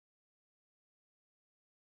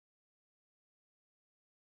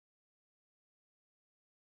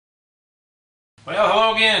Well,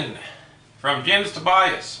 hello again from Jens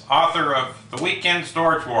Tobias, author of The Weekend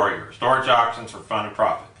Storage Warrior, Storage Auctions for Fun and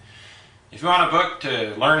Profit. If you want a book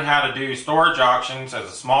to learn how to do storage auctions as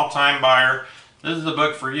a small-time buyer, this is the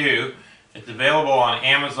book for you. It's available on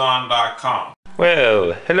Amazon.com.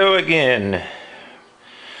 Well, hello again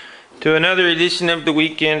to another edition of The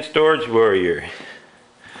Weekend Storage Warrior.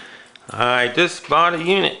 I just bought a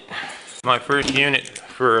unit, my first unit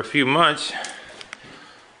for a few months.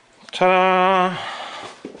 Ta-da!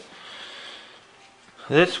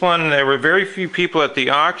 This one, there were very few people at the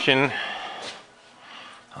auction,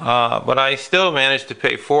 but I still managed to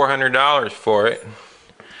pay $400 for it.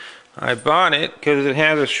 I bought it because it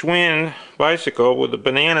has a Schwinn bicycle with a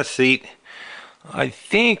banana seat. I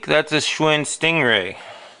think that's a Schwinn Stingray.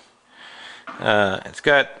 It's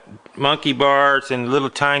got monkey bars and little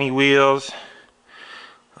tiny wheels.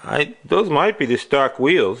 Those might be the stock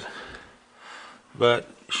wheels, but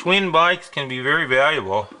Schwinn bikes can be very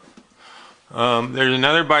valuable. There's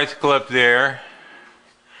another bicycle up there,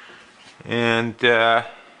 and just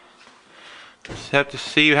have to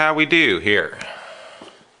see how we do here.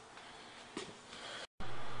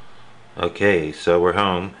 Okay, so we're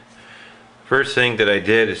home. First thing that I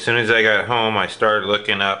did as soon as I got home, I started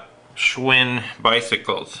looking up Schwinn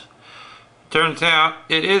bicycles. Turns out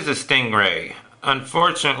it is a Stingray.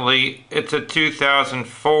 Unfortunately, it's a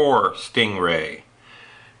 2004 Stingray.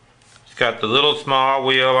 It's got the little small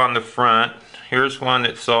wheel on the front. Here's one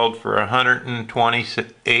that sold for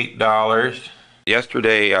 $128.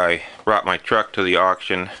 Yesterday I brought my truck to the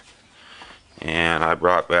auction, and I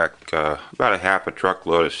brought back about a half a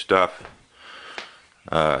truckload of stuff.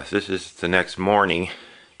 This is the next morning.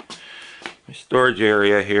 My storage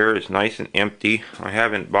area here is nice and empty. I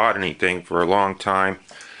haven't bought anything for a long time,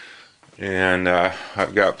 and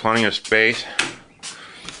I've got plenty of space.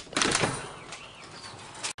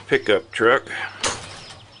 Pickup truck.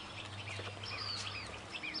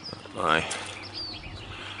 My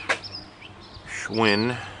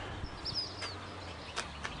Schwinn.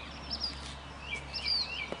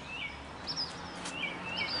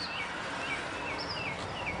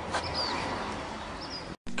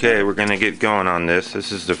 Okay, we're gonna get going on this.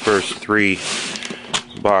 This is the first 3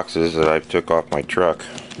 boxes that I took off my truck.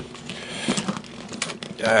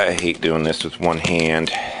 I hate doing this with one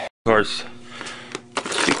hand. Of course,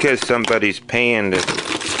 because somebody's paying to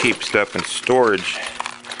keep stuff in storage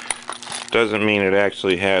doesn't mean it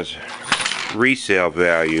actually has resale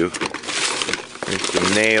value. There's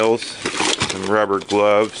some nails, some rubber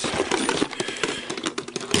gloves.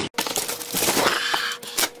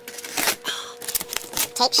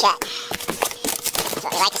 Tape shut. That's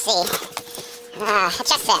what we like to see.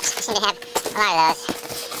 Adjust steps. We seem to have a lot of those.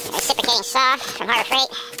 A reciprocating saw from Harbor Freight.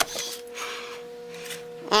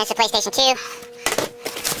 And it's a PlayStation 2.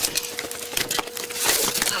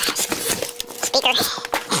 Speaker.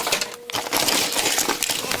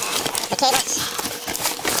 The cables.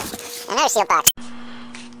 Another sealed box.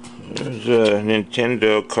 There's a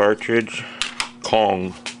Nintendo cartridge.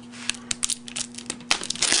 Kong.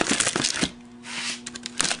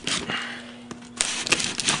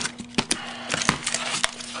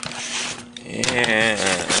 And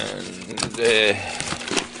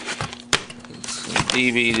some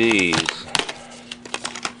DVDs.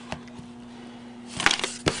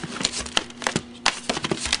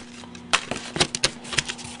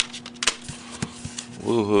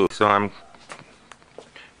 Woohoo! So I'm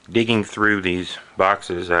digging through these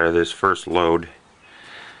boxes out of this first load.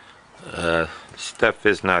 Stuff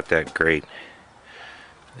is not that great.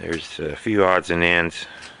 There's a few odds and ends.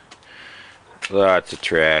 Lots of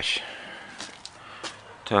trash.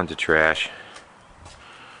 Tons of trash.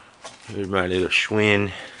 Here's my little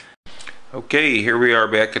Schwinn. Okay, here we are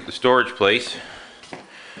back at the storage place.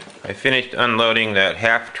 I finished unloading that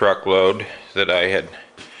half truckload that I had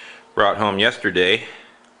brought home yesterday.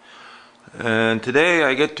 And today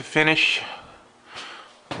I get to finish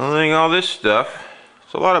unloading all this stuff.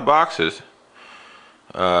 It's a lot of boxes.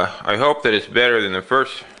 I hope that it's better than the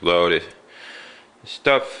first load.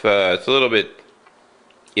 Stuff, it's a little bit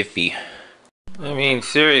iffy. I mean,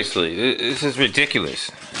 seriously, this is ridiculous.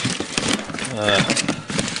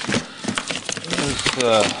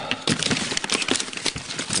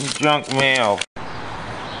 Junk mail.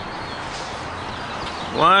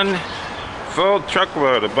 One full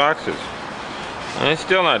truckload of boxes. And it's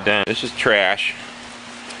still not done. This is trash.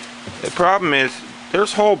 The problem is,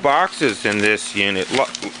 there's whole boxes in this unit.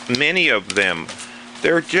 Many of them.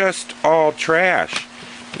 They're just all trash.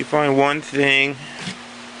 You find one thing,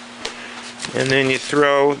 and then you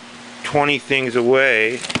throw 20 things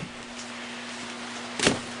away.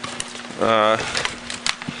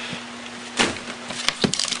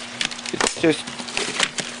 just,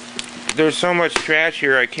 there's so much trash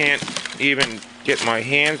here I can't even get my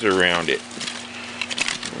hands around it.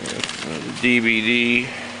 DVD,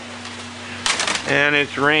 and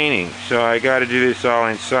it's raining, so I got to do this all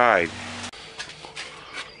inside.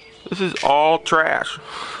 This is all trash.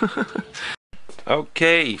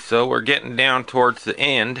 Okay, so we're getting down towards the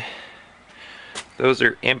end. Those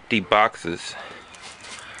are empty boxes.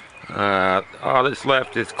 All that's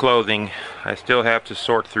left is clothing. I still have to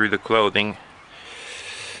sort through the clothing.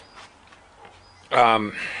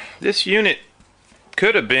 This unit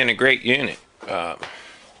could have been a great unit.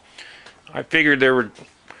 I figured there were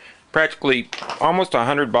practically almost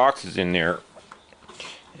 100 boxes in there,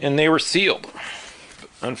 and they were sealed.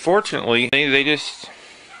 Unfortunately, they just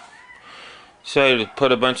decided to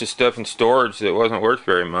put a bunch of stuff in storage that wasn't worth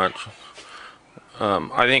very much.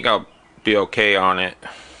 I think I'll be okay on it.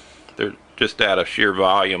 They're just out of sheer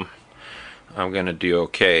volume. I'm gonna do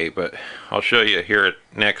okay, but I'll show you here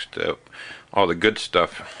next all the good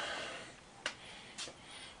stuff.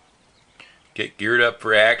 Get geared up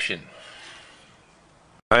for action.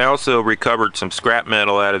 I also recovered some scrap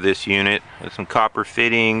metal out of this unit, some copper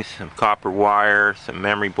fittings, some copper wire, some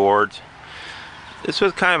memory boards. This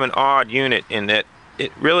was kind of an odd unit in that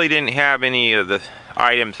it really didn't have any of the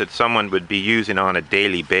items that someone would be using on a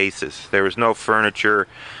daily basis. There was no furniture,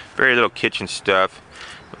 very little kitchen stuff.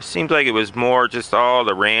 It seemed like it was more just all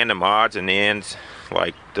the random odds and ends,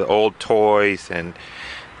 like the old toys and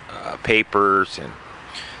papers and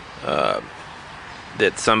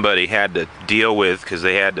that somebody had to deal with because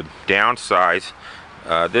they had to downsize.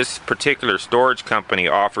 This particular storage company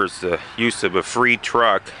offers the use of a free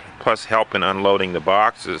truck plus help in unloading the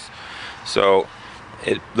boxes. So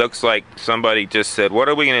it looks like somebody just said, what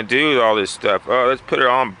are we going to do with all this stuff? Oh, let's put it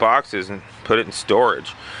all in boxes and put it in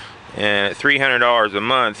storage. And at $300 a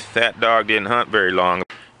month, that dog didn't hunt very long.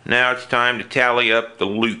 Now it's time to tally up the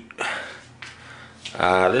loot.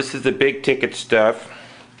 This is the big ticket stuff.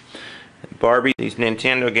 Barbie, these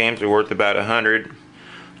Nintendo games are worth about 100.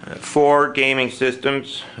 4 gaming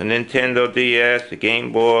systems, a Nintendo DS, a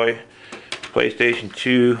Game Boy, PlayStation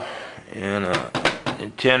 2, and a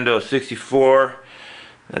Nintendo 64.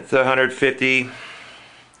 That's 150.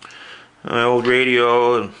 My old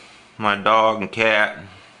radio, and my dog and cat.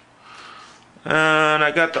 And I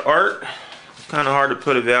got the art. It's kind of hard to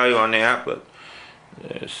put a value on that, but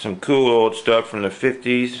there's some cool old stuff from the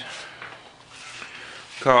 50s.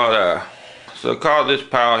 Call this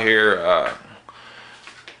pile here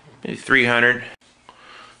 300.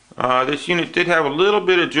 This unit did have a little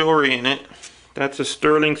bit of jewelry in it. That's a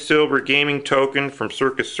sterling silver gaming token from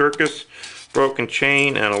Circus Circus, broken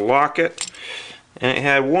chain, and a locket. And it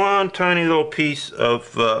had one tiny little piece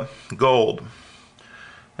of gold.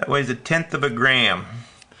 That weighs 1/10 of a gram.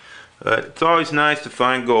 It's always nice to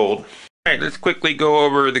find gold. Alright, let's quickly go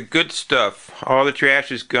over the good stuff. All the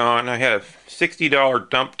trash is gone. I had a $60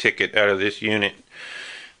 dump ticket out of this unit.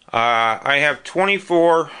 I have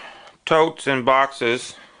 24 totes and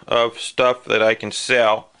boxes of stuff that I can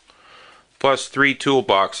sell, plus 3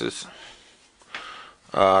 toolboxes.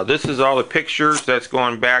 This is all the pictures that's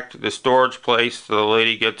going back to the storage place so the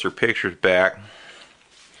lady gets her pictures back.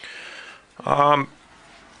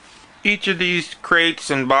 Each of these crates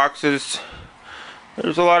and boxes,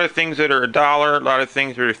 there's a lot of things that are $1, a lot of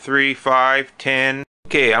things that are 3, 5, 10.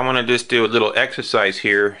 Okay, I want to just do a little exercise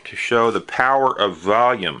here to show the power of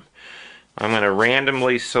volume. I'm going to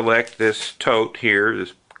randomly select this tote here,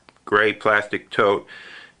 this gray plastic tote,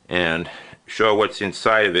 and show what's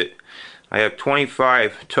inside of it. I have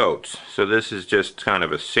 25 totes, so this is just kind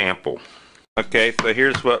of a sample. Okay, so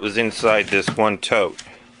here's what was inside this one tote.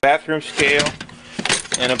 Bathroom scale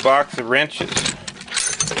and a box of wrenches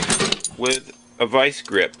with a vice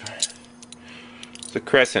grip. It's a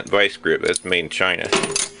Crescent vice grip that's made in China.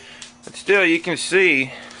 But still, you can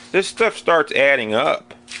see this stuff starts adding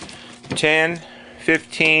up. 10,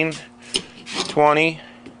 15, 20,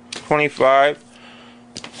 25,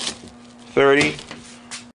 30.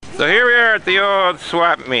 So here we are at the old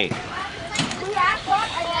swap meet.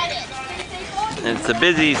 It's a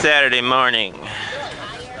busy Saturday morning.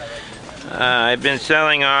 I've been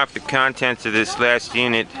selling off the contents of this last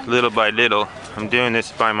unit little by little. I'm doing this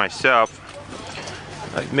by myself.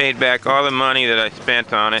 I've made back all the money that I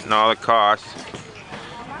spent on it and all the costs.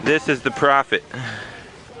 This is the profit.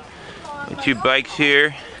 The 2 bikes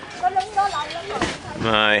here,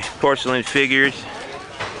 my porcelain figures,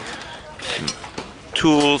 some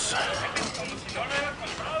tools,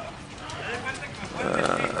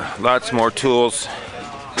 lots more tools,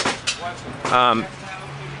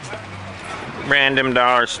 random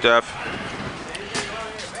dollar stuff.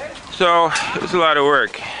 So it was a lot of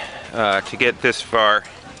work. to get this far,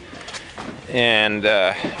 and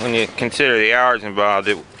when you consider the hours involved,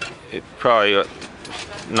 it probably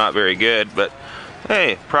not very good, but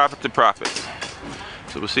hey, profit's a profit.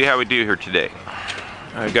 So we'll see how we do here today.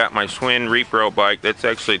 I've got my Schwinn Repro bike. That's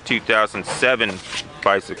actually a 2007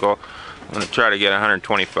 bicycle. I'm going to try to get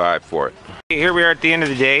 $125 for it. Here we are at the end of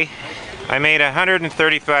the day. I made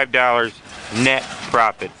 $135 net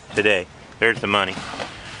profit today. There's the money.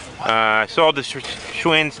 I sold the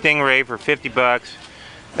Schwinn Stingray for 50 bucks.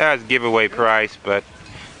 That was a giveaway price, but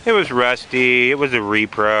it was rusty. It was a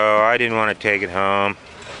repro. I didn't want to take it home.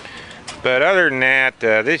 But other than that,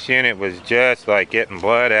 this unit was just like getting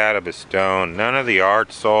blood out of a stone. None of the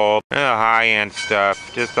art sold, none of the high-end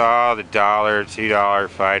stuff, just all the $1, $2,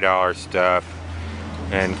 $5 stuff.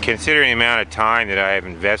 And considering the amount of time that I have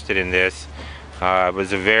invested in this, it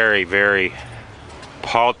was a very, very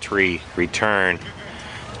paltry return.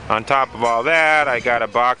 On top of all that, I got a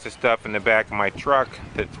box of stuff in the back of my truck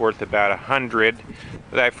that's worth about $100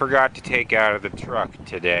 that I forgot to take out of the truck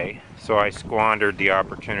today. So I squandered the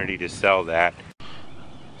opportunity to sell that.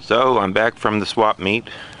 So I'm back from the swap meet.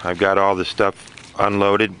 I've got all the stuff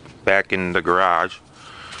unloaded back in the garage.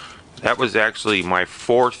 That was actually my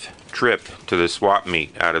 4th trip to the swap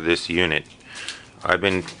meet out of this unit. I've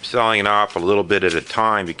been selling it off a little bit at a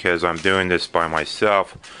time because I'm doing this by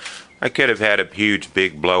myself. I could have had a huge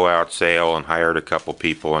big blowout sale and hired a couple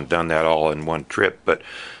people and done that all in one trip, but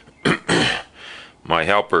my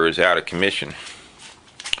helper is out of commission.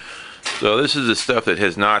 So this is the stuff that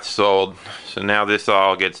has not sold. So now this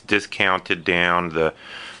all gets discounted down. The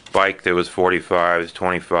bike that was 45 is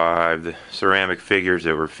 25. The ceramic figures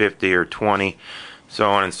that were 50 or 20, so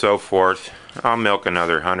on and so forth. I'll milk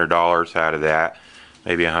another $100 out of that,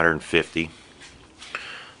 maybe 150.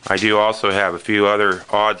 I do also have a few other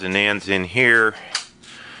odds and ends in here.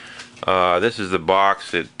 This is the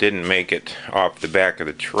box that didn't make it off the back of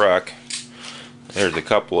the truck. There's a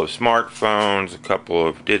couple of smartphones, a couple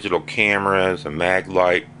of digital cameras, a mag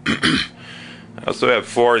light. I also have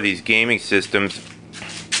 4 of these gaming systems: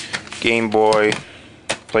 Game Boy,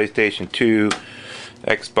 PlayStation 2,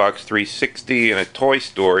 Xbox 360, and a Toy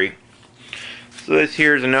Story. So this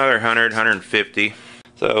here's another 100, 150.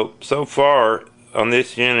 So far on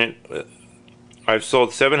this unit, I've sold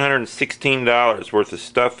 $716 worth of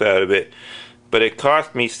stuff out of it, but it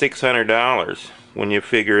cost me $600 when you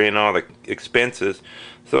figure in all the expenses.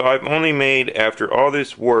 So I've only made, after all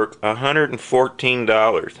this work,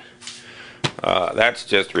 $114. That's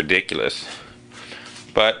just ridiculous.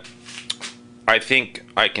 But I think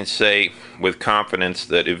I can say with confidence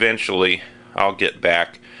that eventually I'll get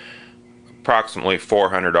back approximately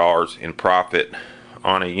 $400 in profit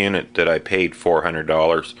on a unit that I paid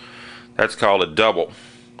 $400. That's called a double.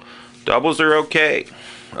 Doubles are okay.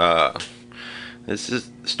 This is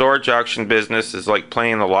storage auction business is like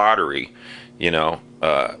playing the lottery. You know,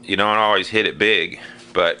 you don't always hit it big,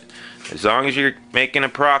 but as long as you're making a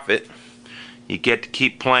profit, you get to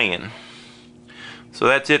keep playing. So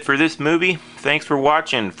that's it for this movie. Thanks for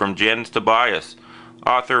watching from Jens Tobias,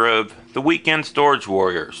 author of The Weekend Storage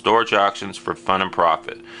Warrior, Storage Auctions for Fun and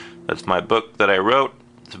Profit. That's my book that I wrote.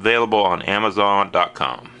 It's available on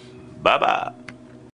Amazon.com. Bye-bye.